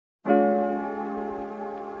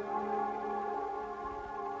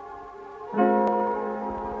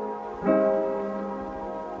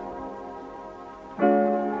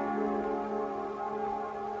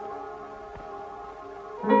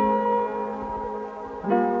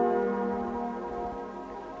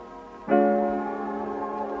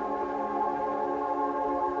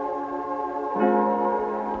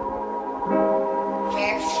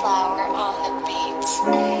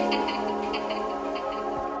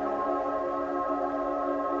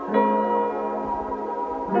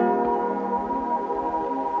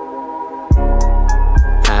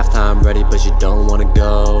ready, but you don't wanna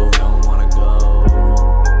go.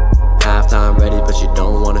 Halftime ready, but you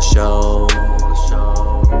don't wanna show.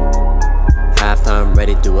 Halftime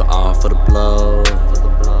ready, do it all for the blow.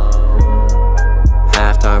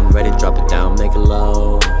 Halftime ready, drop it down, make it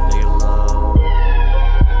low.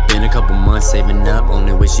 Been a couple months saving up,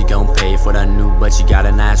 only wish she gon' pay for that new, but she got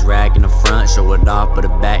a nice rack in the front, show it off, but the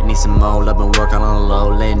back needs some more. I've been working on a low,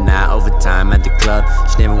 late night overtime at the club.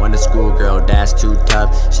 She never went to school, girl, that's too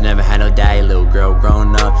tough. She never had no daddy, little girl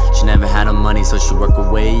grown up. She never had no money, so she work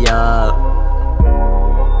her way up.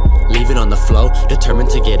 Leave it on the flow, determined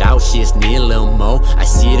to get out, she just need a little more. I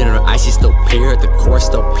see it in her eyes, she still pure, the core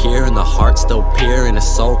still pure, and the heart still pure, in the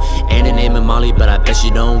soul. And her name is Molly, but I bet she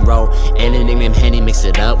don't roll. And her nickname Henny, mix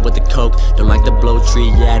it up with the coke. Don't like the blow tree,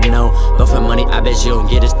 yeah I know, but for money I bet she don't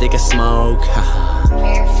get a stick of smoke.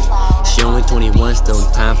 She only 21, still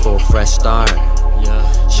in time for a fresh start.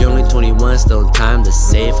 She only 21, still in time to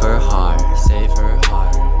save her heart.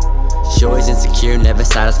 She always insecure, never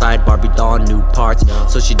satisfied, Barbie doll, new parts.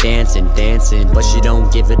 So she dancing, but she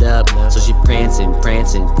don't give it up. So she prancing,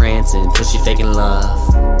 till she faking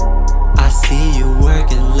love. I see you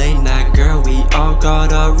working late night, girl, we all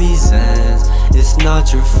got our reasons. It's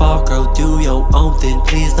not your fault, girl, do your own thing,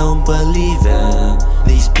 please don't believe it.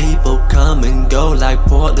 These people come and go like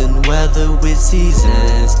Portland weather with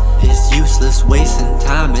seasons. It's useless wasting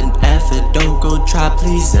time and effort, don't go try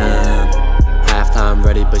pleasing. Halftime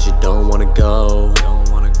ready, but you don't wanna go.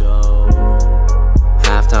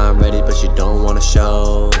 Halftime ready, but you don't wanna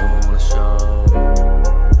show.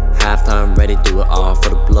 Halftime ready, do it all for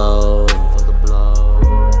the blow.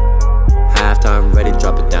 Halftime ready,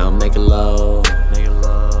 drop it down, make it low.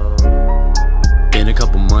 Been a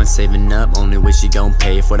couple months saving up, only wish she gon'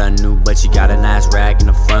 pay for that new, but she got a nice rack in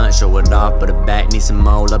the front, show it off, but the back needs some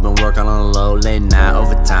more. I've been working on a low, late night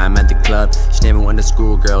overtime at the club. She never went to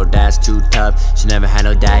school, girl, that's too tough. She never had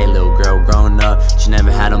no daddy, little girl grown up. She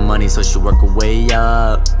never had no money, so she work her way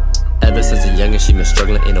up. Ever since a youngin', she been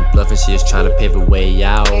struggling, ain't no bluffing, she is trying to pave her way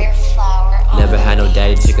out. Never had no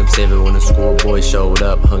daddy to come save her when the schoolboy showed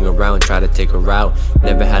up. Hung around, tried to take her out.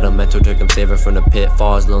 Never had no mentor to come save her from the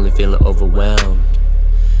pitfalls, lonely, feeling overwhelmed.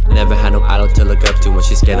 Never had no idol to look up to when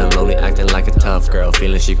she's scared and lonely, acting like a tough girl,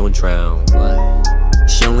 feeling she gon' drown.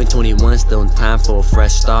 She only 21, still in time for a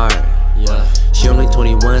fresh start. She only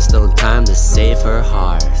 21, still in time to save her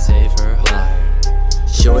heart.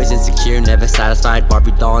 She always insecure, never satisfied,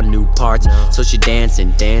 Barbie doll, new parts. So she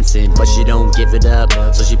dancing, but she don't give it up.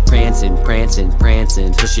 So she prancing,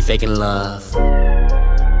 till she faking love.